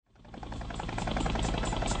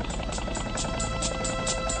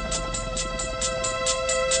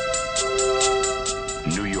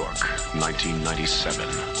1997.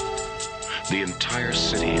 The entire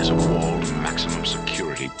city is a walled maximum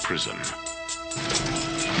security prison.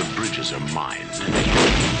 The bridges are mined.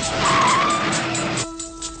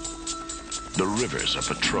 The rivers are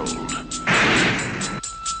patrolled.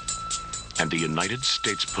 And the United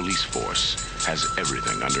States Police Force has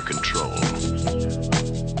everything under control.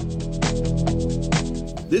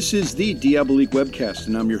 This is the Diabolique webcast,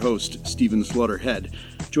 and I'm your host, Stephen Slaughterhead.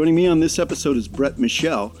 Joining me on this episode is Brett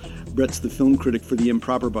Michel. Brett's the film critic for The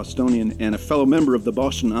Improper Bostonian and a fellow member of the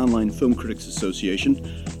Boston Online Film Critics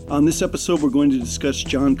Association. On this episode, we're going to discuss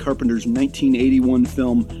John Carpenter's 1981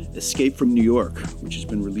 film, Escape from New York, which has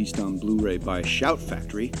been released on Blu-ray by Shout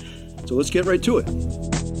Factory. So let's get right to it.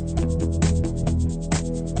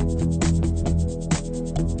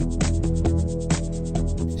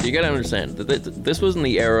 So you gotta understand that this was in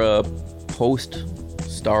the era post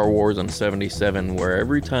Star Wars in 77, where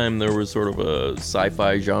every time there was sort of a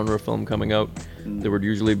sci-fi genre film coming out, there would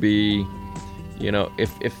usually be, you know,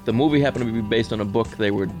 if the movie happened to be based on a book,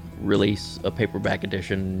 they would release a paperback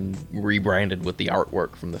edition rebranded with the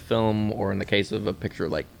artwork from the film, or in the case of a picture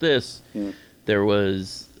like this, there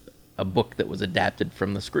was a book that was adapted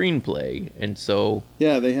from the screenplay. And so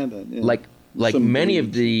yeah, they had that. Yeah. Like many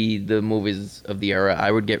of the movies of the era,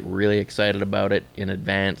 I would get really excited about it in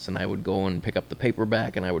advance, and I would go and pick up the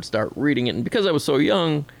paperback, and I would start reading it. And because I was so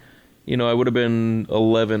young, you know, I would have been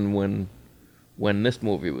 11 when this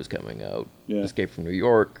movie was coming out, Escape from New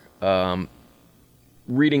York.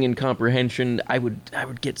 Reading in comprehension, I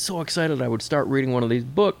would get so excited. I would start reading one of these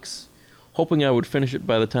books, hoping I would finish it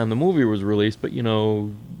by the time the movie was released. But, you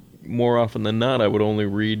know, more often than not, I would only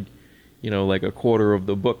read, you know, like a quarter of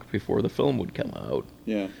the book before the film would come out.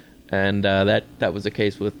 Yeah. And that was the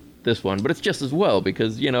case with this one. But it's just as well,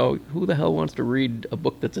 because, you know, who the hell wants to read a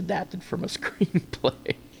book that's adapted from a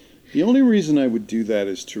screenplay? The only reason I would do that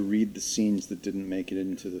is to read the scenes that didn't make it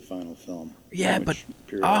into the final film. Yeah, but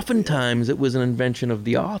oftentimes it was an invention of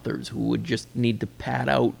the authors who would just need to pad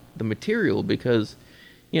out the material, because,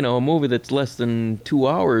 you know, a movie that's less than 2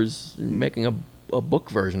 hours, making a book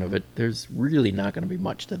version of it, there's really not going to be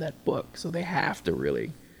much to that book, so they have to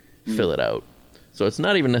really fill it out. So it's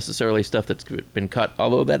not even necessarily stuff that's been cut,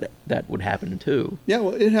 although that would happen too. Yeah,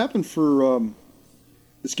 well, it happened for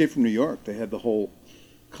Escape from New York. They had the whole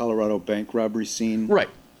Colorado bank robbery scene right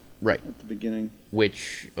at the beginning,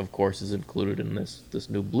 which of course is included in this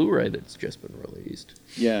new Blu-ray that's just been released.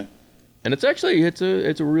 Yeah, and it's actually it's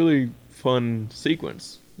a really fun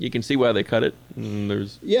sequence. You can see why they cut it. And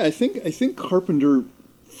I think Carpenter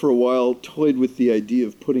for a while toyed with the idea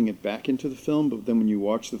of putting it back into the film, but then when you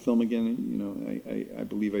watch the film again, you know, I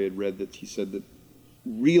believe I had read that he said that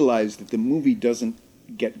realized that the movie doesn't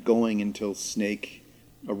get going until Snake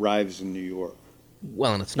arrives in New York.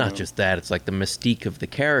 Well, and it's not just that. It's like the mystique of the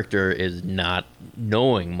character is not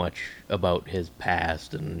knowing much about his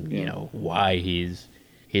past and you know why he's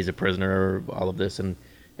a prisoner, all of this, and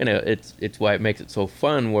you know, it's why it makes it so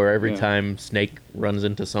fun, where every time Snake runs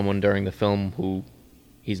into someone during the film who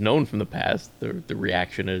he's known from the past, the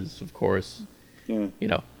reaction is, of course, you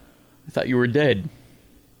know, I thought you were dead.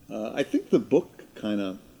 I think the book kind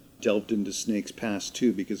of delved into Snake's past,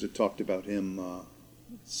 too, because it talked about him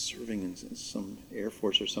serving in some Air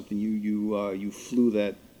Force or something. You flew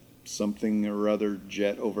that something or other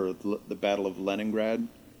jet over the Battle of Leningrad.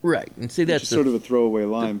 Right, and see, that's sort of a throwaway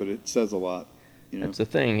line, but it says a lot. You know? That's the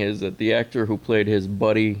thing, is that the actor who played his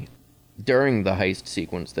buddy during the heist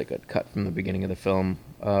sequence that got cut from the beginning of the film,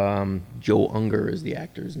 Joe Unger is the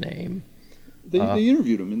actor's name. They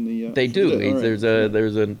interviewed him in the... they do. There's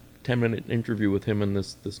a 10-minute interview with him in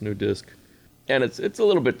this new disc. And it's a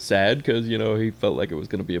little bit sad, because, you know, he felt like it was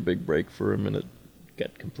going to be a big break for him, and it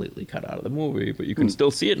got completely cut out of the movie. But you can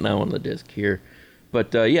still see it now on the disc here.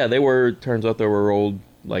 But, turns out they were old,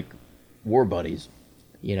 like, war buddies.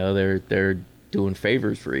 You know, they're doing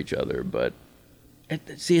favors for each other, but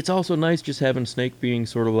it's also nice just having Snake being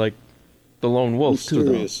sort of like the lone wolf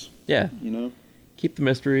mysterious, too, though. Yeah, you know, keep the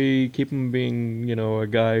mystery, keep him being, you know, a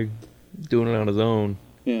guy doing it on his own.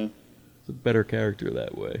 Yeah, it's a better character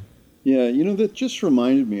that way. Yeah, you know, that just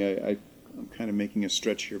reminded me. I'm kind of making a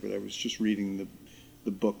stretch here, but I was just reading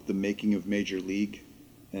the book, The Making of Major League,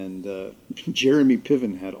 and Jeremy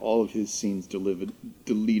Piven had all of his scenes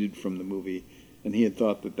deleted from the movie, and he had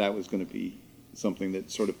thought that was going to be something that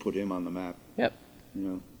sort of put him on the map. Yep. You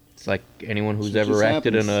know, it's like anyone who's ever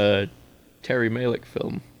acted in a Terry Malick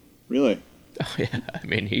film. Really? Oh yeah. I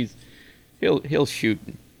mean, he'll shoot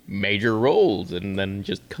major roles and then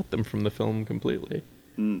just cut them from the film completely.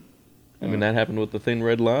 I mean, that happened with The Thin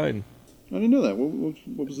Red Line. I didn't know that.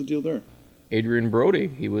 What was the deal there? Adrian Brody.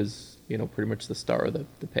 He was, you know, pretty much the star of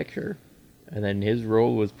the picture. And then his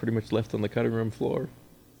role was pretty much left on the cutting room floor.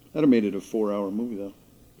 That'd have made it a 4-hour movie, though.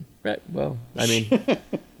 Right, well, I mean,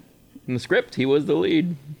 in the script, he was the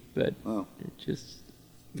lead, but it just,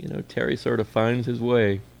 Terry sort of finds his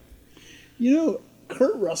way.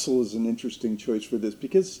 Kurt Russell is an interesting choice for this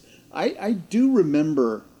because I do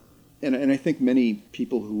remember, and I think many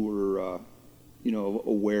people who were,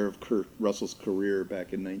 aware of Kurt Russell's career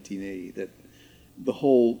back in 1980, that the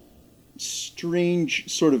whole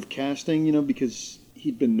strange sort of casting, because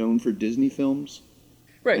he'd been known for Disney films.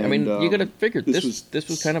 Right, and, I mean, you got to figure this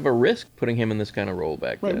was kind of a risk putting him in this kind of role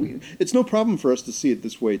back then. It's no problem for us to see it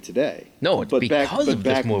this way today. No, it's because of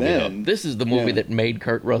this movie. Then, this is the movie that made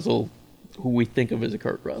Kurt Russell who we think of as a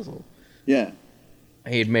Kurt Russell. Yeah.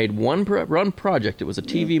 He had made one project. It was a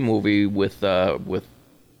TV movie with John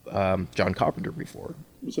Carpenter before.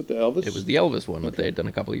 Was it the Elvis? It was the Elvis one that they had done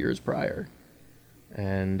a couple of years prior.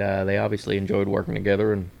 And they obviously enjoyed working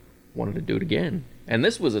together and wanted to do it again. And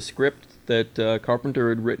this was a script that Carpenter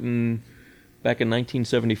had written back in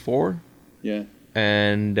 1974. Yeah.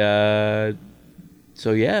 And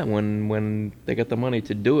when they got the money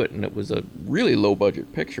to do it, and it was a really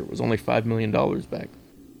low-budget picture. It was only $5 million back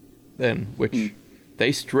then, which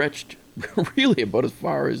they stretched really about as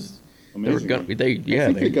far as they were going. I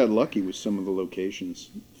think they got lucky with some of the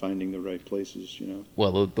locations, finding the right places,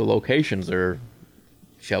 Well, the locations are,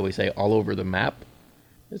 shall we say, all over the map.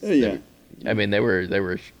 I mean, they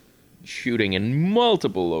were shooting in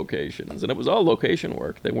multiple locations, and it was all location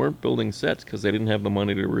work. They weren't building sets because they didn't have the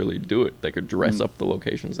money to really do it. They could dress up the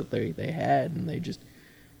locations that they had, and they just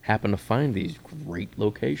happened to find these great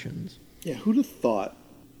locations. Yeah, who'd have thought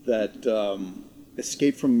that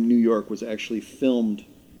Escape from New York was actually filmed,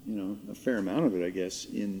 a fair amount of it, I guess,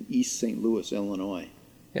 in East St. Louis, Illinois.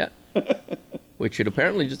 Yeah. Which had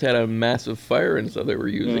apparently just had a massive fire, and so they were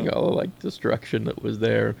using all the destruction that was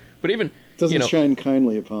there. But even doesn't shine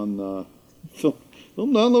kindly upon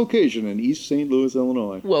filmed on location in East St. Louis,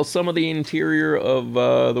 Illinois. Well, some of the interior of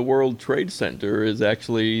the World Trade Center is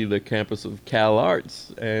actually the campus of Cal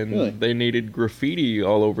Arts, and they needed graffiti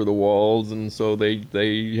all over the walls, and so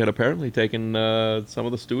they had apparently taken some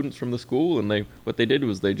of the students from the school, and what they did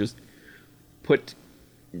was they just put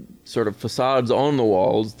sort of facades on the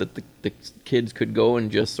walls that the kids could go and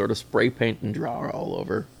just sort of spray paint and draw all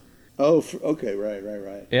over. Oh, okay,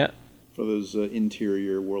 right. Yeah. For those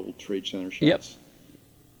interior World Trade Center shots. Yep.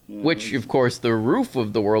 Yeah, which, of course, the roof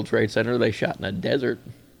of the World Trade Center, they shot in a desert.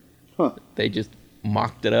 Huh. They just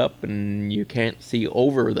mocked it up, and you can't see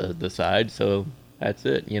over the side, so that's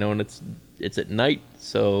it. And it's at night,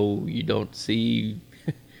 so you don't see,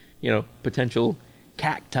 potential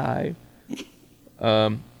cacti.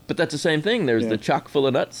 But that's the same thing. There's the chock full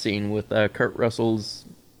of nuts scene with Kurt Russell's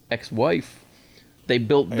ex-wife. They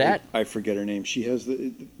built that. I forget her name. She has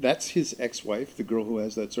that's his ex-wife, the girl who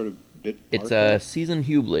has that sort of bit. It's Susan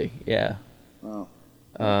Hubley. Yeah. Wow.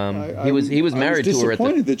 He was married to her.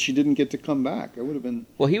 Disappointed that she didn't get to come back. I would have been.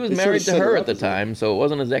 Well, he was married to her at the time, so it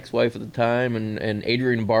wasn't his ex-wife at the time, and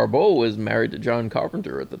Adrienne Barbeau was married to John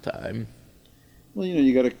Carpenter at the time. Well,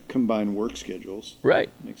 you got to combine work schedules. Right.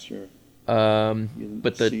 Make sure.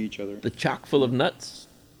 But see each other. The chock full of nuts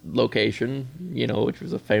location, which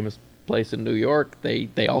was a famous place in New York,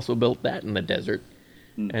 they also built that in the desert,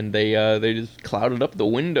 and they just clouded up the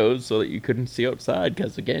windows so that you couldn't see outside,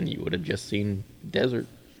 because again, you would have just seen desert.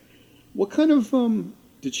 What kind of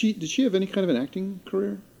did she have any kind of an acting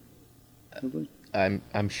career?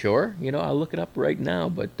 I'm sure. I'll look it up right now,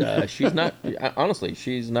 but she's not. Honestly,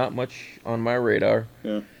 she's not much on my radar.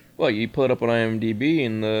 Yeah. Well, you pull it up on IMDb,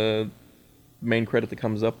 and the main credit that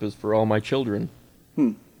comes up is For All My Children.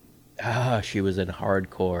 She was in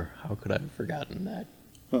Hardcore. How could I have forgotten that?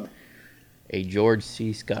 Huh. A George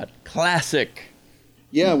C. Scott classic.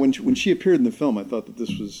 Yeah, when she appeared in the film, I thought that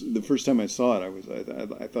this was the first time I saw it.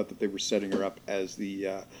 I thought that they were setting her up as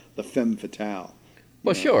the femme fatale.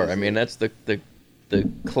 Well, sure. I mean, that's the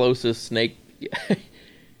closest Snake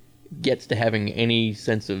gets to having any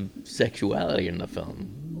sense of sexuality in the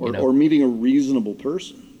film, or meeting a reasonable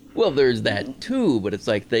person. Well, there's that too, but it's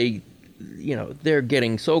like they're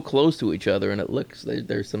getting so close to each other, and it looks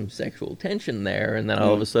there's some sexual tension there, and then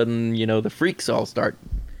all of a sudden, the freaks all start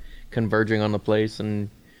converging on the place, and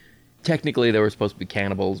technically they were supposed to be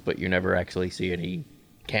cannibals, but you never actually see any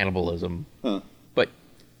cannibalism. Huh. But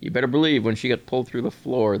you better believe when she got pulled through the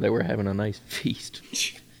floor, they were having a nice feast.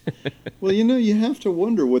 Well, you have to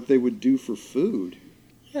wonder what they would do for food.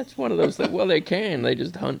 That's one of those things. Well, they can. They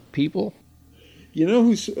just hunt people. You know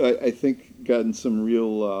who's, I think, gotten some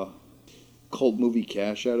real cult movie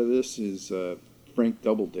cash out of this is Frank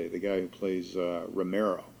Doubleday, the guy who plays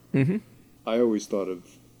Romero. Mm-hmm. I always thought of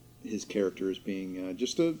his character as being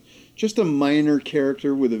just a minor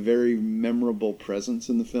character with a very memorable presence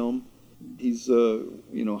in the film. He's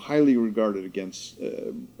highly regarded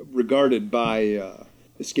by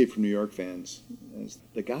Escape from New York fans as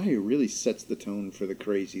the guy who really sets the tone for the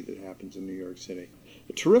crazy that happens in New York City.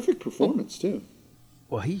 A terrific performance too.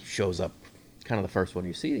 Well, he shows up kind of the first one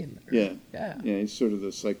you see in there. Yeah. He's sort of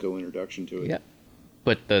the psycho introduction to it. Yeah.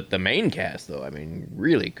 But the main cast, though, I mean,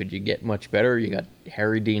 really, could you get much better? You got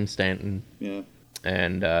Harry Dean Stanton. Yeah.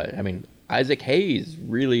 And, Isaac Hayes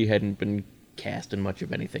really hadn't been cast in much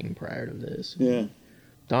of anything prior to this. Yeah.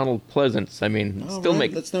 Donald Pleasance, I mean,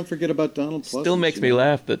 let's not forget about Donald Pleasance. Still makes me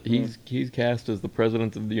laugh that he's cast as the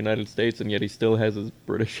President of the United States, and yet he still has his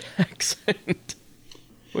British accent.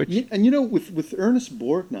 And with Ernest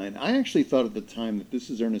Borgnine, I actually thought at the time that this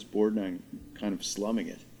is Ernest Borgnine kind of slumming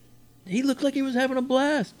it. He looked like he was having a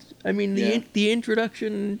blast. I mean, the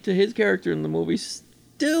introduction to his character in the movie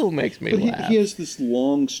still makes me laugh. He has this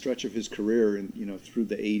long stretch of his career, through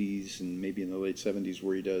the 80s and maybe in the late 70s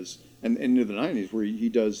where he does, and into the 90s where he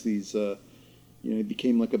does these, he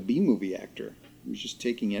became like a B-movie actor. He was just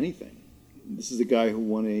taking anything. This is a guy who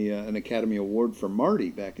won an Academy Award for Marty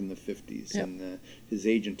back in the 50s, and his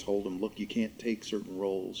agent told him, look, you can't take certain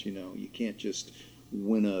roles, you can't just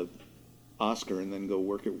win a Oscar and then go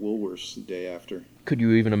work at Woolworths the day after. Could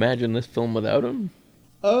you even imagine this film without him?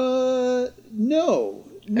 No.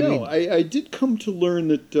 I did come to learn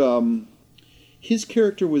that his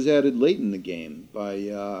character was added late in the game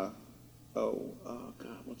by,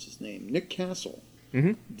 what's his name? Nick Castle.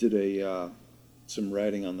 Mm-hmm. Did some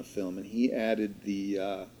writing on the film, and he added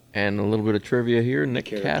the... and a little bit of trivia here, Nick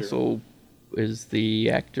Castle is the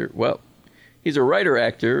actor... Well, he's a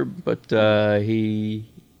writer-actor, but he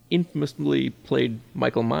infamously played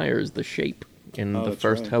Michael Myers, the Shape, in the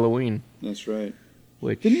first Halloween. That's right.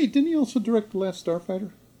 Which didn't he also direct The Last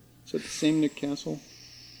Starfighter? Is that the same Nick Castle?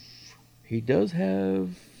 He does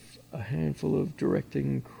have a handful of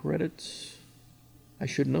directing credits. I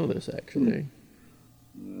should know this, actually.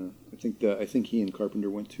 I think he and Carpenter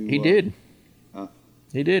went to... He did.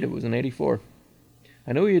 He did. It was in '84.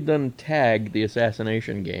 I know he had done Tag, the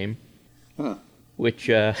assassination game. Huh. Which,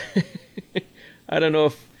 I don't know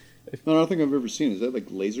if... No, I don't think I've ever seen it. Is that like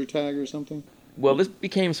laser tag or something? Well, this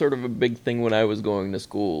became sort of a big thing when I was going to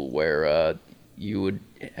school, where you would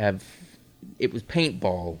have... It was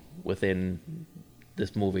paintball within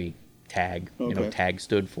this movie, Tag. Okay. Tag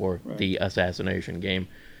stood for the assassination game.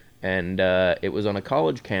 And it was on a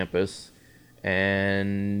college campus,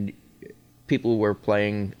 and people were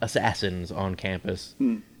playing assassins on campus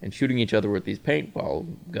and shooting each other with these paintball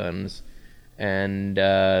guns. And,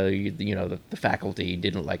 the faculty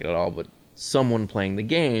didn't like it at all, but someone playing the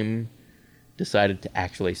game decided to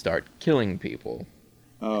actually start killing people.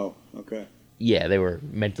 Oh, okay. Yeah, they were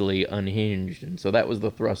mentally unhinged, and so that was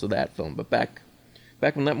the thrust of that film. But back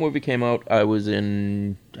when that movie came out, I was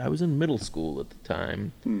in middle school at the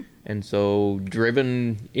time, and so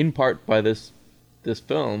driven in part by this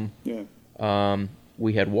film,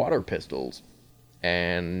 we had water pistols,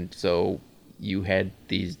 and so you had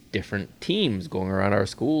these different teams going around our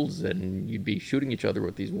schools, and you'd be shooting each other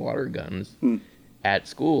with these water guns at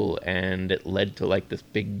school, and it led to like this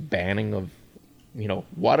big banning of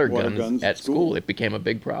water guns at school. It became a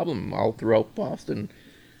big problem all throughout Boston.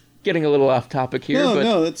 Getting a little off topic here.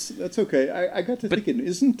 No, that's okay. I got to thinking,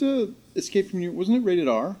 isn't Escape from New York, wasn't it rated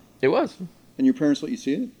R? It was. And your parents let you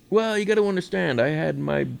see it? Well, you got to understand, I had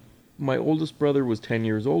my oldest brother was 10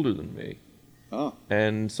 years older than me. Oh.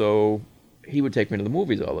 And so he would take me to the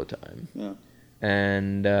movies all the time. Yeah.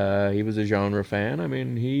 And he was a genre fan. I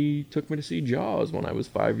mean, he took me to see Jaws when I was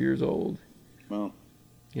 5 years old. Wow.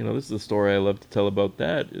 This is a story I love to tell about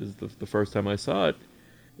that, is the first time I saw it.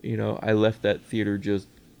 I left that theater just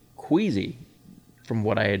queasy from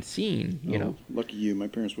what I had seen, Lucky you. My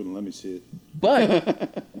parents wouldn't let me see it.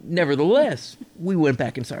 But, nevertheless, we went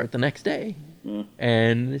back and saw it the next day. Yeah.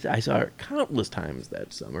 And I saw it countless times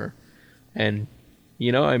that summer. And,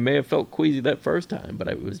 I may have felt queasy that first time, but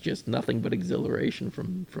it was just nothing but exhilaration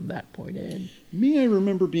from that point in. Me, I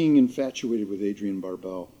remember being infatuated with Adrienne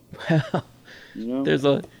Barbeau. Well, there's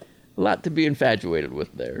a lot to be infatuated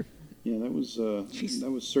with there. Yeah, that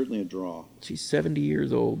was certainly a draw. She's 70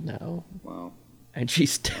 years old now. Wow. And she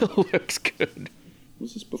still looks good.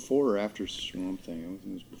 Was this before or after Swamp Thing? I think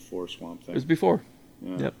it was before Swamp Thing. It was before.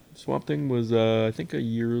 Yeah. Yep. Swamp Thing was, I think, a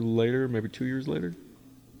year later, maybe 2 years later.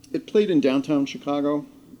 It played in downtown Chicago,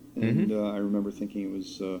 and I remember thinking it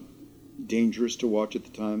was dangerous to watch at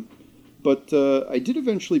the time. But I did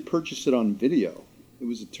eventually purchase it on video. It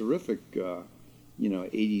was a terrific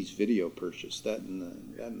 '80s video purchase. That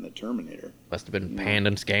and the Terminator. Must have been panned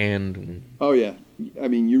and scanned. And... Oh yeah, I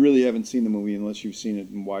mean, you really haven't seen the movie unless you've seen it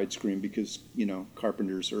in widescreen because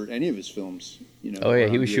Carpenter's or any of his films. Oh yeah,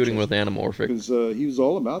 he was shooting with anamorphic because he was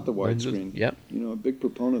all about the widescreen. Yep. A big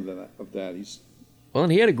proponent of that. Well,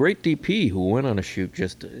 and he had a great DP who went on a shoot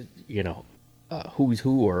just who's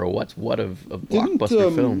who or what's what of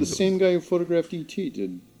blockbuster films. The same guy who photographed E.T.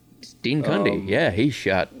 did. Dean Cundy, he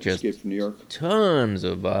shot just Escape from New York. Tons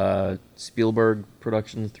of Spielberg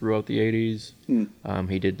productions throughout the 80s.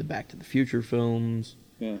 He did the Back to the Future films.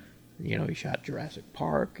 Yeah. He shot Jurassic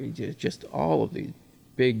Park. He did just all of these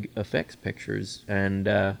big effects pictures. And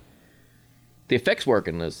the effects work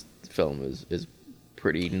in this film is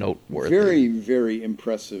pretty noteworthy. Very, very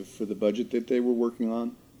impressive for the budget that they were working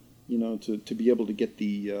on. To be able to get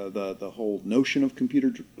the whole notion of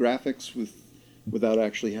computer graphics without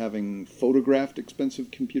actually having photographed expensive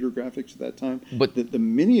computer graphics at that time. But the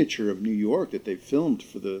miniature of New York that they filmed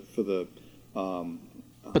for the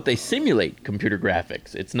but they simulate computer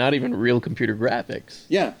graphics. It's not even real computer graphics.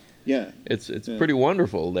 Yeah. It's pretty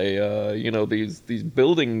wonderful. They these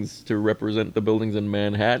buildings to represent the buildings in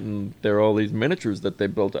Manhattan, they're all these miniatures that they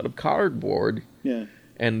built out of cardboard. Yeah.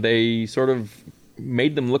 And they sort of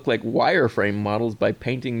made them look like wireframe models by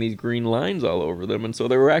painting these green lines all over them. And so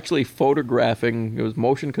they were actually photographing, it was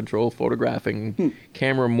motion control photographing,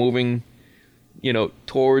 camera moving,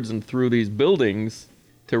 towards and through these buildings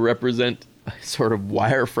to represent sort of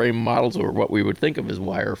wireframe models, or what we would think of as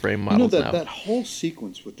wireframe models now. That whole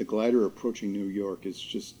sequence with the glider approaching New York is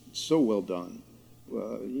just so well done.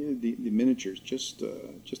 The miniatures just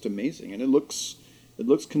amazing, and it looks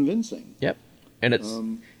convincing. Yep. And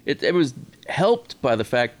it was helped by the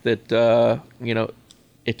fact that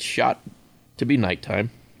it's shot to be nighttime,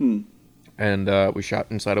 and it was shot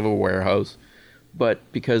inside of a warehouse. But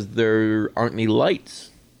because there aren't any lights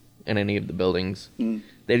in any of the buildings,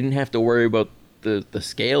 they didn't have to worry about the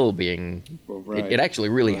scale being. Well, right. It actually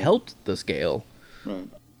really helped the scale. Right.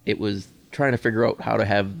 It was trying to figure out how to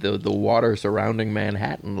have the water surrounding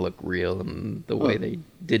Manhattan look real, and the way they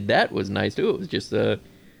did that was nice too. It was just a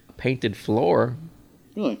painted floor.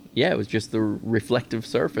 Really? Yeah, it was just the reflective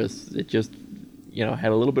surface. It just,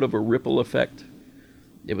 had a little bit of a ripple effect.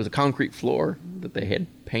 It was a concrete floor that they had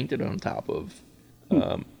painted on top of.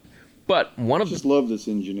 But one of just love this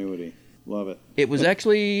ingenuity. Love it. It was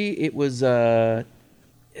actually the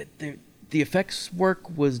effects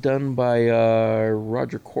work was done by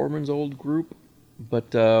Roger Corman's old group,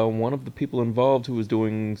 but one of the people involved who was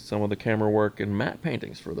doing some of the camera work and matte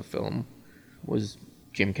paintings for the film was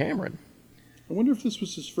Jim Cameron. I wonder if this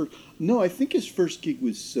was his first. No, I think his first gig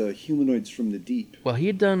was Humanoids from the Deep. Well, he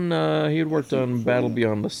had worked on Battle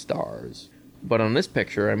Beyond the Stars, but on this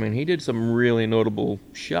picture, I mean, he did some really notable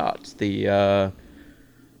shots. The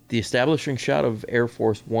establishing shot of Air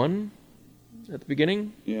Force One at the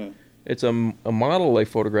beginning. Yeah. It's a model they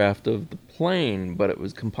photographed of the plane, but it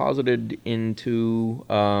was composited into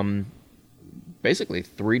basically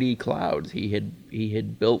 3D clouds. He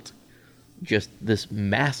had built just this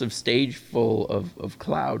massive stage full of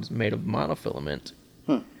clouds made of monofilament.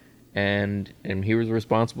 And he was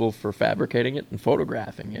responsible for fabricating it and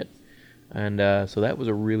photographing it. And so that was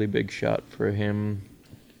a really big shot for him.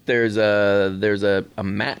 There's a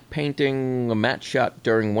matte painting, a matte shot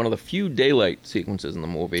during one of the few daylight sequences in the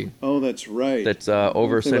movie. Oh, that's right. That's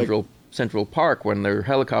over Central Park when their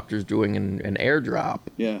helicopter's doing an airdrop.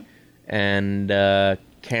 Yeah. And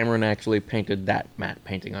Cameron actually painted that matte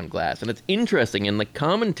painting on glass. And it's interesting, in the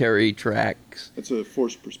commentary tracks... That's a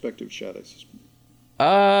forced perspective shot, I suspect.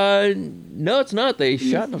 No, it's not. They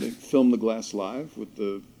filmed the glass live with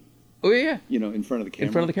the... Oh, yeah. In front of the camera?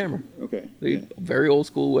 In front of the camera. Okay. Very old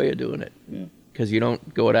school way of doing it. Yeah. Because you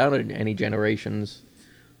don't go down in any generations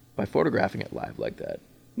by photographing it live like that.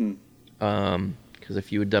 Because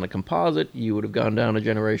if you had done a composite, you would have gone down a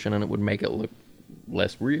generation and it would make it look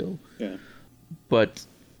less real. Yeah. But,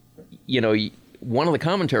 one of the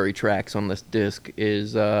commentary tracks on this disc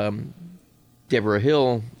is Deborah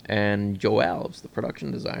Hill and Joe Alves, the production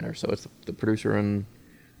designer. So it's the producer and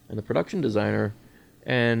the production designer.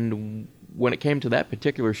 And when it came to that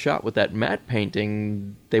particular shot with that matte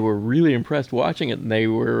painting, they were really impressed watching it, and they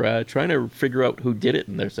were trying to figure out who did it.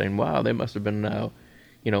 And they're saying, wow, they must have been,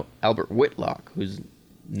 Albert Whitlock, who's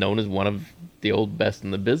known as one of the old best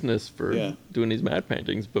in the business for doing these matte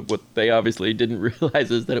paintings. But what they obviously didn't realize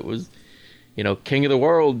is that it was, King of the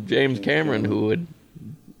World, James Cameron, who had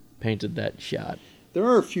painted that shot. There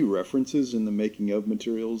are a few references in the making of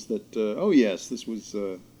materials that, this was,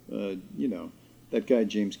 that guy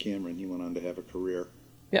James Cameron. He went on to have a career.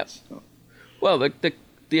 Yes. So. Well,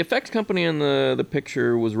 the the effects company in the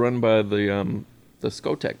picture was run by the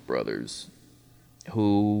Skotek brothers,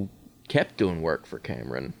 who kept doing work for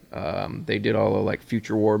Cameron. They did all the like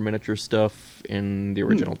future war miniature stuff in the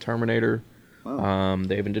original Terminator. Wow.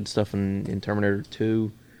 They even did stuff in Terminator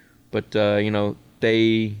 2. But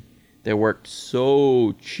they worked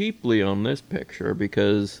so cheaply on this picture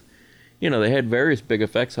because they had various big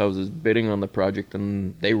effects houses bidding on the project,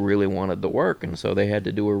 and they really wanted the work, and so they had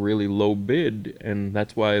to do a really low bid, and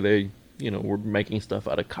that's why they were making stuff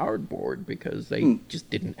out of cardboard, because they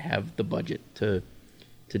just didn't have the budget to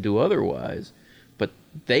do otherwise. But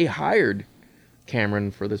they hired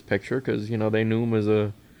Cameron for this picture because they knew him as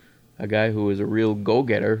a guy who was a real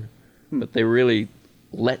go-getter, but they really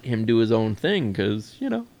let him do his own thing because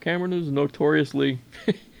Cameron is notoriously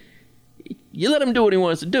you let him do what he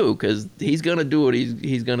wants to do because he's gonna do what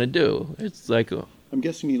he's gonna do. It's like I'm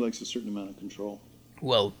guessing he likes a certain amount of control.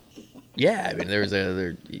 Well, yeah, I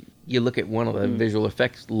mean, you look at one of the visual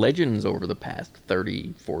effects legends over the past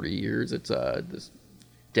 30, 40 years. It's this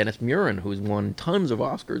Dennis Muren, who's won tons of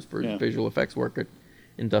Oscars for his visual effects work at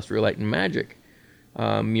Industrial Light and Magic.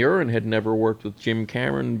 Muren had never worked with Jim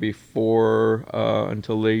Cameron before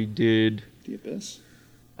until they did The Abyss.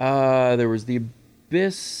 There was The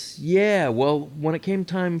Abyss. Yeah, well, when it came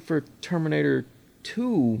time for Terminator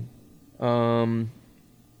 2, that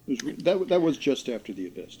was just after The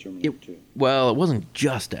Abyss, Terminator 2. Well, it wasn't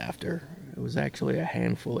just after. It was actually a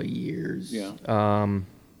handful of years. Yeah.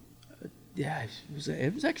 Yeah,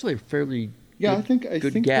 it was actually a fairly I think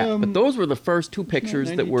gap. But those were the first two pictures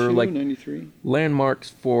that were like 93? landmarks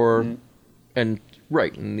for, and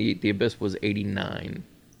the Abyss was 89.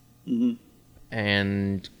 Mm-hmm.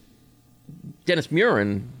 And Dennis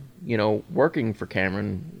Muren, working for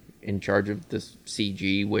Cameron in charge of this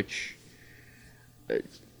CG, which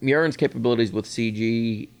Muren's capabilities with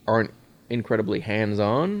CG aren't incredibly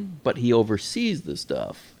hands-on, but he oversees the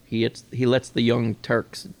stuff. He lets the young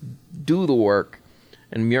Turks do the work,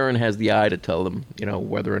 and Muren has the eye to tell them,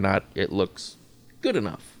 whether or not it looks good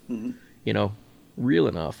enough, real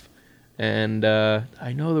enough. And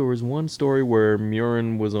I know there was one story where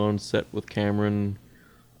Muren was on set with Cameron,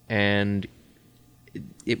 and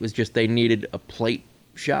it was just they needed a plate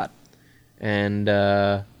shot. And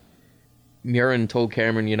Muren told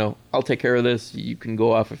Cameron, I'll take care of this. You can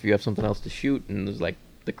go off if you have something else to shoot. And it was like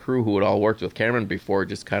the crew who had all worked with Cameron before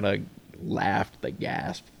just kind of laughed, they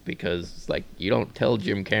gasped, because it's like you don't tell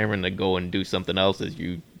Jim Cameron to go and do something else as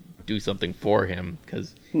you do something for him,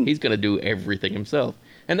 because he's going to do everything himself.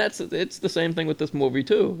 And it's the same thing with this movie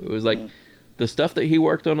too. It was like the stuff that he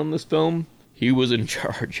worked on this film, he was in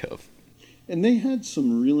charge of. And they had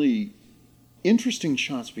some really interesting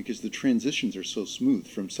shots because the transitions are so smooth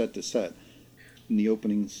from set to set. In the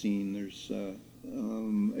opening scene, there's an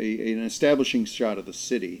establishing shot of the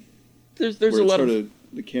city. There's a lot of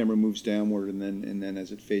the camera moves downward, and then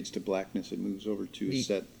as it fades to blackness, it moves over to a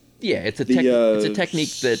set. Yeah, it's a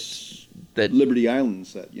technique that Liberty Island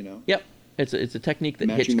set, Yep, it's a technique that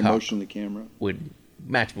matching Hitchcock the motion of the camera would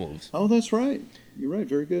match moves. Oh, that's right. You're right.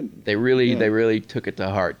 Very good. They really took it to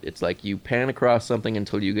heart. It's like you pan across something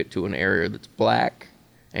until you get to an area that's black,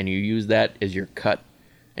 and you use that as your cut,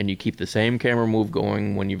 and you keep the same camera move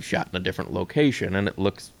going when you've shot in a different location, and it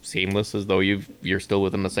looks seamless as though you're still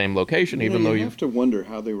within the same location, even though you have to wonder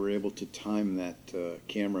how they were able to time that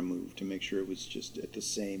camera move to make sure it was just at the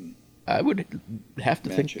same. I would have to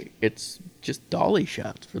think it's just dolly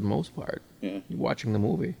shots for the most part. Yeah, watching the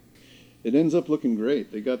movie. It ends up looking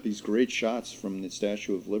great. They got these great shots from the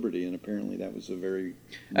Statue of Liberty, and apparently that was a very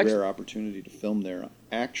rare opportunity to film there,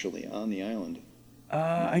 actually, on the island.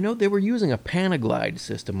 I know they were using a Panaglide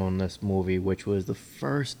system on this movie, which was the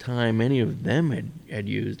first time any of them had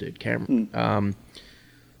used it.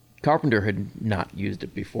 Carpenter had not used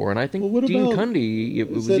it before, and I think Gene Cundy, it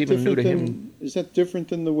was even new to him. Is that different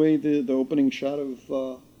than the way the opening shot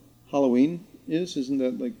of Halloween is? Isn't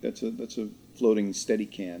that like that's a floating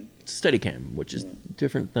Steadicam? It's a Steadicam, which is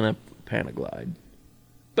different than a Panaglide.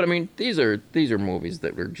 But I mean, these are movies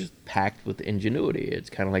that were just packed with ingenuity. It's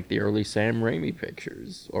kind of like the early Sam Raimi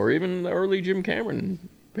pictures, or even the early Jim Cameron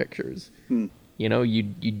pictures. You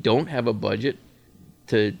don't have a budget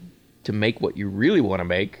to make what you really want to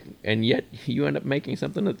make, and yet you end up making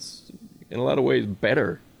something that's in a lot of ways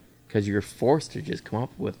better because you're forced to just come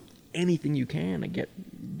up with anything you can to get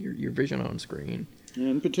your vision on screen. Yeah,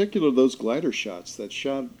 in particular, those glider shots, that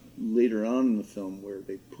shot later on in the film where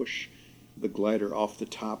they push the glider off the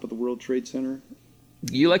top of the World Trade Center.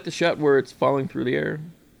 You like the shot where it's falling through the air?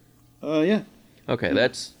 Yeah. Okay,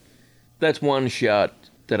 that's one shot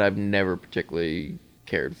that I've never particularly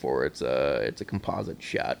cared for. It's a composite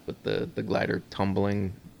shot with the glider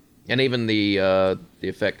tumbling, and even the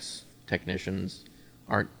effects technicians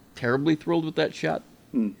aren't terribly thrilled with that shot.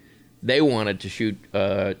 They wanted to shoot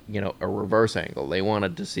a reverse angle. They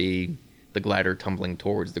wanted to see the glider tumbling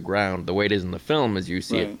towards the ground. The way it is in the film is you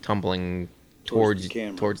see it tumbling towards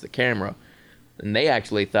the camera. And they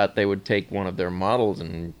actually thought they would take one of their models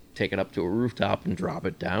and take it up to a rooftop and drop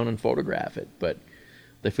it down and photograph it. But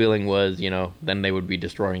the feeling was, then they would be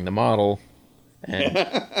destroying the model. And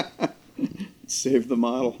save the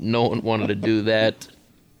model. No one wanted to do that.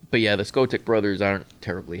 But yeah, the Skotek brothers aren't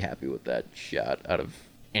terribly happy with that shot. Out of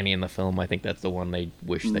any in the film, I think that's the one they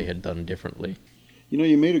wish they had done differently.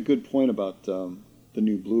 You made a good point about the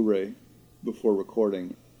new Blu-ray before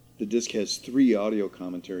recording. The disc has 3 audio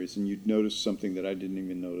commentaries, and you'd notice something that I didn't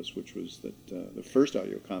even notice, which was that the first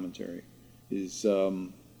audio commentary is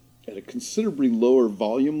at a considerably lower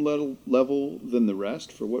volume level than the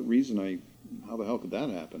rest. For what reason? How the hell could that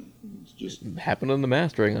happen? It's just it happened in the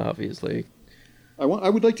mastering, obviously. I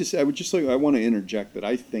would like to say, I want to interject that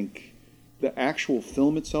I think the actual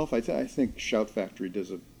film itself, I think Shout Factory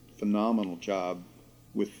does a phenomenal job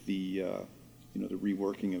with the the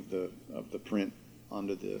reworking of the print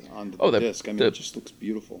onto the disc. I mean, it just looks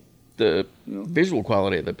beautiful. The visual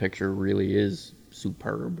quality of the picture really is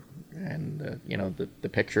superb, and the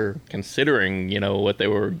picture, considering what they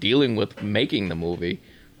were dealing with making the movie,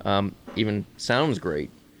 even sounds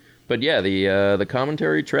great. But yeah, the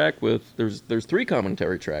commentary track with there's 3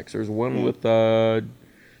 commentary tracks. There's one with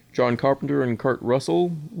John Carpenter and Kurt Russell,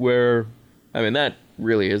 where that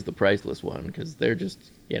really is the priceless one, because they're just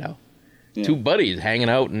two buddies hanging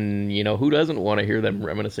out, and who doesn't want to hear them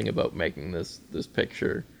reminiscing about making this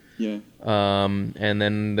picture. Yeah. And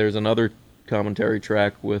then there's another commentary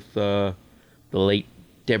track with the late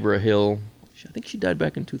Deborah Hill. I think she died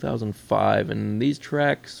back in 2005, and these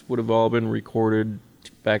tracks would have all been recorded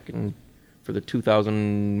back for the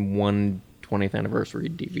 2001 20th anniversary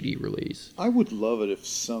DVD release. I would love it if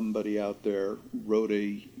somebody out there wrote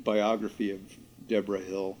a biography of Deborah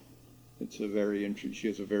Hill. She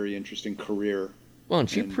has a very interesting career. Well, and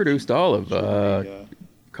she produced all of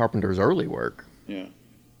Carpenter's early work. Yeah.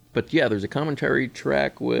 But yeah, there's a commentary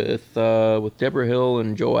track with Deborah Hill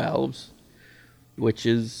and Joe Alves, which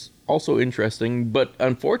is also interesting. But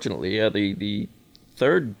unfortunately, the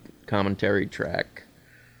third commentary track,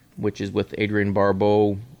 which is with Adrienne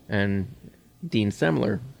Barbeau and Dean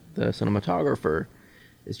Semler, the cinematographer,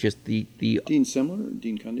 is just the Dean Semler or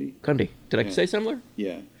Dean Cundy? Cundy. Did I say Semler?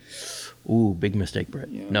 Yeah. Ooh, big mistake,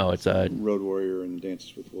 Brett. Yeah. No, it's Road Warrior and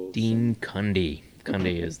Dances with Wolves. Dean Cundy.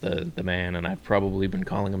 Cundy is the man, and I've probably been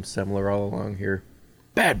calling him Semler all along here.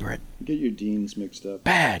 Bad, Brett. You get your deans mixed up.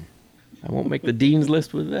 Bad. I won't make the dean's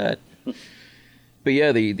list with that. But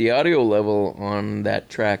yeah, the audio level on that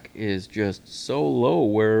track is just so low,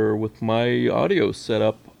 where with my audio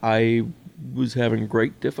setup, I was having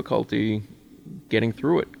great difficulty getting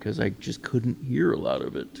through it because I just couldn't hear a lot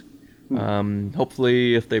of it.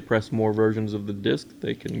 Hopefully, if they press more versions of the disc,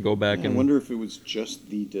 they can go back and... I wonder if it was just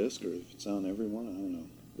the disc or if it's on every one. I don't know.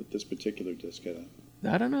 But this particular disc had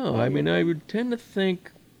I don't know. I mean, I would tend to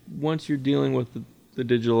think once you're dealing with the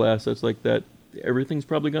digital assets like that, everything's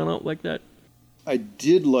probably gone out like that. I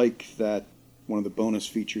did like that one of the bonus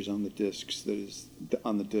features on the discs that is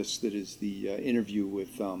the interview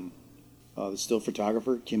with the still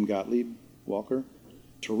photographer Kim Gottlieb Walker.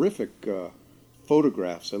 Terrific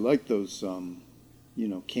photographs. I like those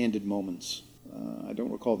candid moments. I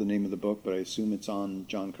don't recall the name of the book, but I assume it's on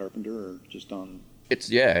John Carpenter or just on.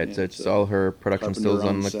 It's all her production Carpenter stills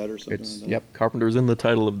on the set or something. Like that. Yep, Carpenter's in the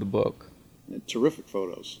title of the book. Terrific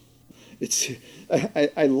photos.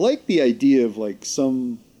 I like the idea of like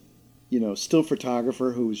some, still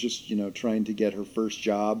photographer who was just, trying to get her first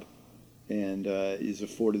job and is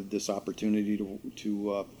afforded this opportunity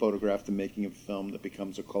to photograph the making of a film that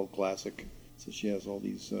becomes a cult classic. So she has all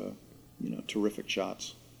these, terrific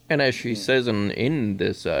shots. And as she says in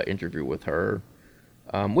this interview with her,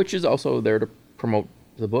 which is also there to promote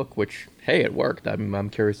the book, which, hey, it worked. I'm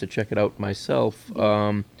curious to check it out myself.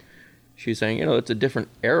 She's saying, it's a different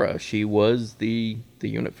era. She was the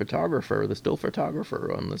unit photographer, the still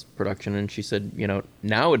photographer on this production. And she said,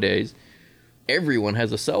 nowadays, everyone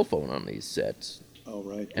has a cell phone on these sets. Oh,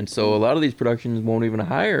 right. And so a lot of these productions won't even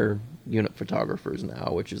hire unit photographers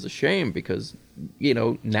now, which is a shame because,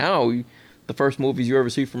 now the first movies you ever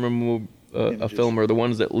see from a film are the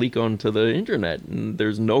ones that leak onto the internet. And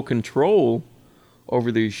there's no control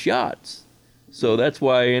over these shots. So that's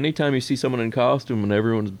why anytime you see someone in costume and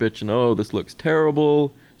everyone's bitching, oh, this looks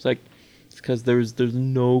terrible, it's because there's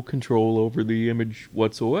no control over the image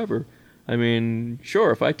whatsoever. I mean,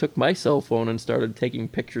 sure, if I took my cell phone and started taking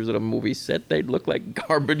pictures at a movie set, they'd look like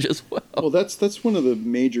garbage as well. Well, that's one of the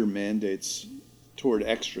major mandates toward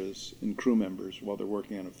extras and crew members while they're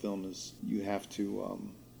working on a film is you have to,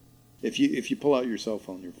 if you pull out your cell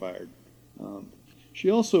phone, you're fired. She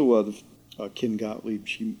also, Kim Gottlieb,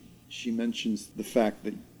 she mentions the fact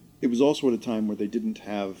that it was also at a time where they didn't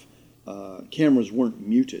have, cameras weren't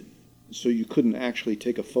muted. So you couldn't actually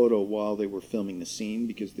take a photo while they were filming the scene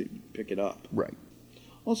because they'd pick it up. Right.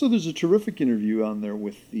 Also, there's a terrific interview on there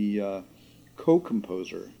with the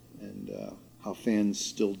co-composer and how fans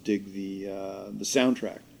still dig the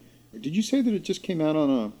soundtrack. Did you say that it just came out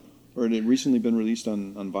or it had recently been released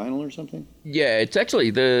on vinyl or something? Yeah, it's actually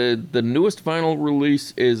the newest vinyl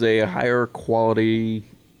release is a higher quality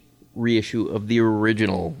reissue of the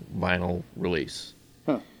original vinyl release.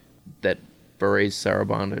 Huh. That Varese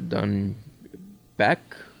Sarabande had done back.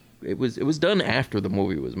 It was done after the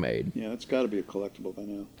movie was made. Yeah, it's got to be a collectible by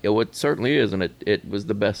now. It certainly is, and it was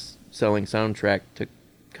the best-selling soundtrack to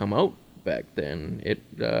come out back then. It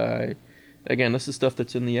again, this is stuff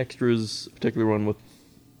that's in the extras, particular one with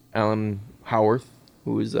Alan Howarth,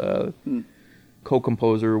 who is a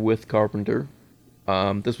co-composer with Carpenter.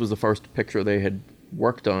 This was the first picture they had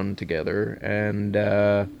worked on together, and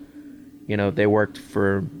they worked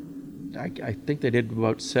for. I think they did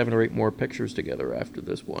about 7 or 8 more pictures together after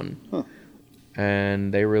this one. Huh.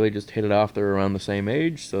 And they really just hit it off. They were around the same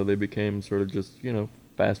age, so they became sort of just,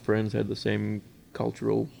 fast friends, had the same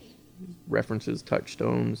cultural references,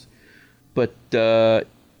 touchstones. But,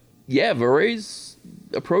 Varese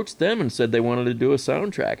approached them and said they wanted to do a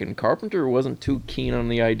soundtrack. And Carpenter wasn't too keen on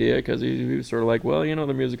the idea because he was sort of like, well,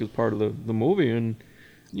 the music is part of the movie. And,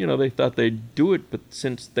 they thought they'd do it, but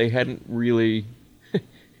since they hadn't really...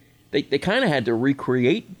 They kind of had to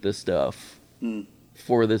recreate the stuff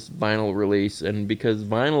for this vinyl release, and because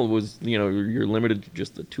vinyl was, you're limited to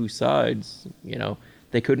just the 2 sides,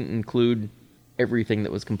 they couldn't include everything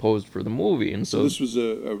that was composed for the movie. And so this was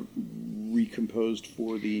a recomposed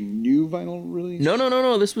for the new vinyl release?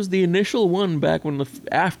 No. This was the initial one back when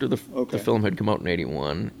after the film had come out in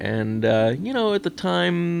 1981. And, at the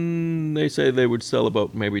time, they say they would sell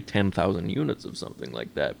about maybe 10,000 units of something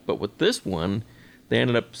like that. But with this one... they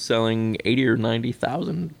ended up selling 80 or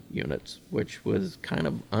 90,000 units, which was kind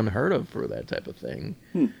of unheard of for that type of thing.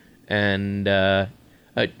 And a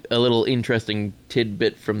little interesting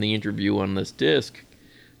tidbit from the interview on this disc,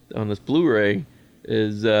 on this Blu-ray,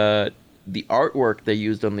 is the artwork they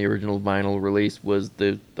used on the original vinyl release was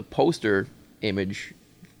the poster image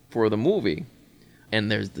for the movie. And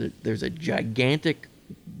there's a gigantic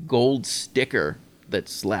gold sticker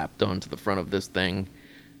that's slapped onto the front of this thing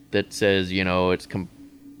that says, it's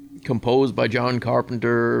composed by John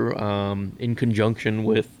Carpenter in conjunction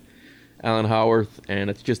with Alan Howarth, and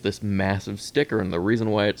it's just this massive sticker. And the reason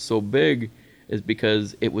why it's so big is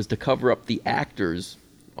because it was to cover up the actors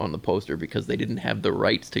on the poster because they didn't have the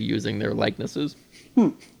rights to using their likenesses.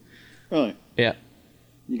 Really? Yeah.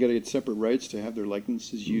 You got to get separate rights to have their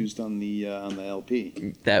likenesses used on the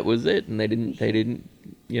LP. That was it, and they didn't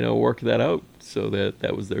work that out, so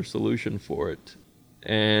that was their solution for it.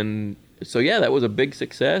 And so, that was a big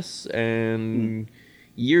success. And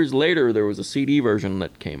years later, there was a CD version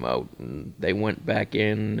that came out. And they went back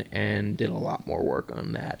in and did a lot more work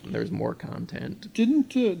on that. And there's more content.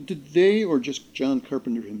 Did they, or just John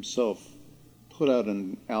Carpenter himself, put out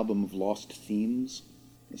an album of lost themes?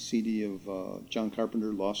 A CD of John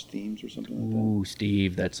Carpenter lost themes or something like that? Ooh,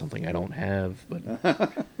 Steve, that's something I don't have.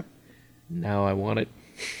 But now I want it.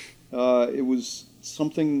 It was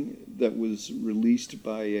something that was released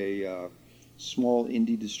by a small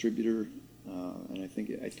indie distributor, and I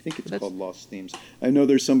think it's called Lost Themes. I know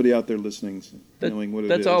there's somebody out there listening, knowing what it is.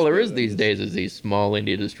 That's all there is these days is these small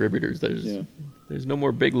indie distributors. There's no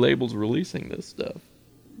more big labels releasing this stuff.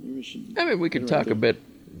 We could talk a bit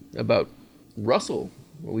about Russell.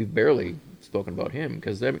 Well, we've barely spoken about him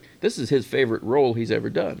because this is his favorite role he's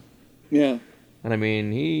ever done. Yeah, and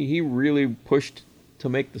he really pushed to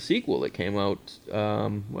make the sequel that came out, I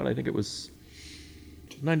think it was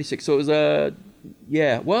 96. So it was,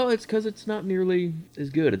 well, it's because it's not nearly as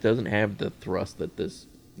good. It doesn't have the thrust that this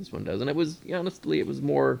one does. And it was, honestly, it was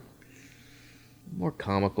more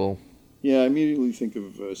comical. Yeah, I immediately think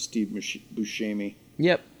of Steve Buscemi.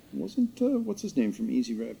 Yep. Wasn't, what's his name from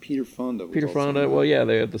Easy Rider? Peter Fonda. Peter Fonda,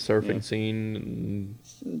 they had the surfing scene.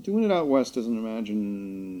 And... doing it out west doesn't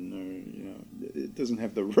it doesn't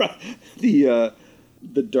have the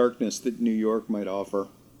darkness that New York might offer.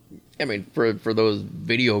 For those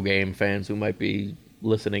video game fans who might be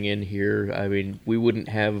listening in here, we wouldn't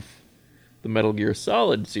have the Metal Gear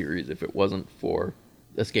Solid series if it wasn't for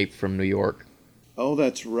Escape from New York. Oh,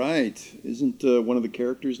 that's right. Isn't one of the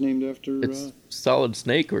characters named after... It's Solid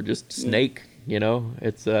Snake, or just Snake, you know?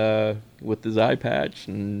 It's with his eye patch,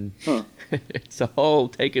 and it's all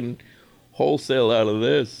taken wholesale out of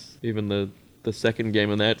this. Even the second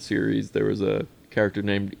game in that series, there was a character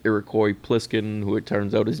named Iroquois Pliskin, who it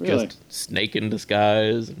turns out is just Snake in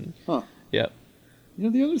disguise. And, yeah. You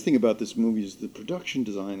know, the other thing about this movie is the production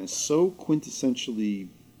design is so quintessentially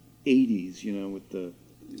 80s, you know, with the...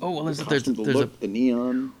 Oh, well, the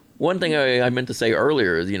neon. One thing I meant to say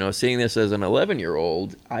earlier is, you know, seeing this as an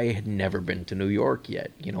 11-year-old, I had never been to New York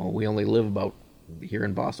yet. You know, we only live here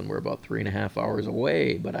in Boston, we're about 3.5 hours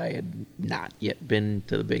away, but I had not yet been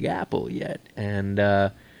to the Big Apple yet.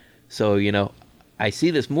 And so, you know, I see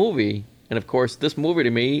this movie, and of course, this movie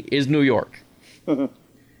to me is New York.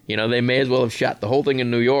 You know, they may as well have shot the whole thing in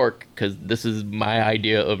New York, because this is my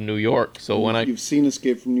idea of New York. So You've seen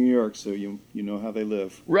Escape from New York, so you know how they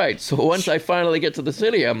live. Right. So once I finally get to the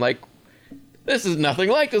city, I'm like, this is nothing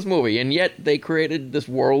like this movie. And yet they created this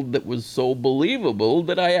world that was so believable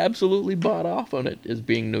that I absolutely bought off on it as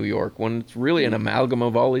being New York, when it's really an amalgam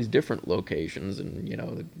of all these different locations, and, you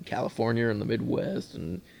know, California and the Midwest.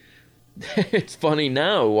 And it's funny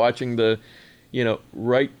now watching the, you know,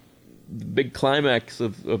 the big climax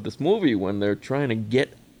of this movie, when they're trying to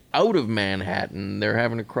get out of Manhattan. They're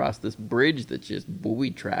having to cross this bridge that's just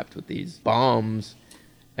booby-trapped with these bombs.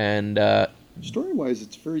 And story-wise,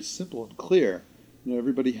 it's very simple and clear. You know,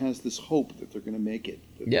 everybody has this hope that they're going to make it,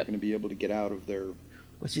 that they're going to be able to get out of their,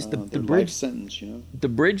 it's just their bridge life sentence, you know? The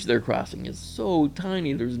bridge they're crossing is so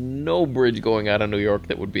tiny. There's no bridge going out of New York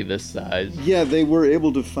that would be this size. Yeah, they were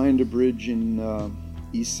able to find a bridge in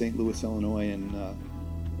East St. Louis, Illinois, and...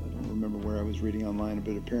 I don't remember where I was reading online,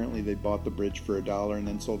 but apparently they bought the bridge for $1 and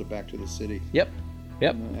then sold it back to the city. Yep.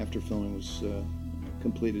 After filming was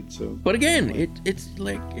completed. So, but again, it's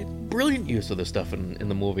brilliant use of the stuff in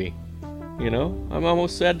the movie. You know, I'm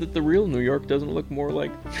almost sad that the real New York doesn't look more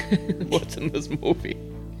like what's in this movie,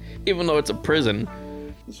 even though it's a prison.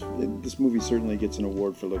 This movie certainly gets an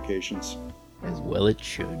award for locations. As well it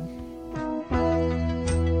should.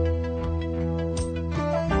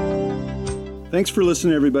 Thanks for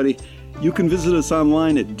listening, everybody. You can visit us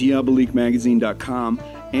online at diaboliquemagazine.com.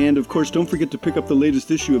 And, of course, don't forget to pick up the latest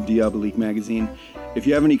issue of Diabolique Magazine. If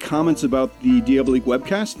you have any comments about the Diabolique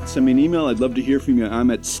webcast, send me an email. I'd love to hear from you. I'm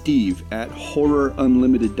at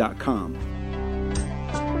steve@horrorunlimited.com.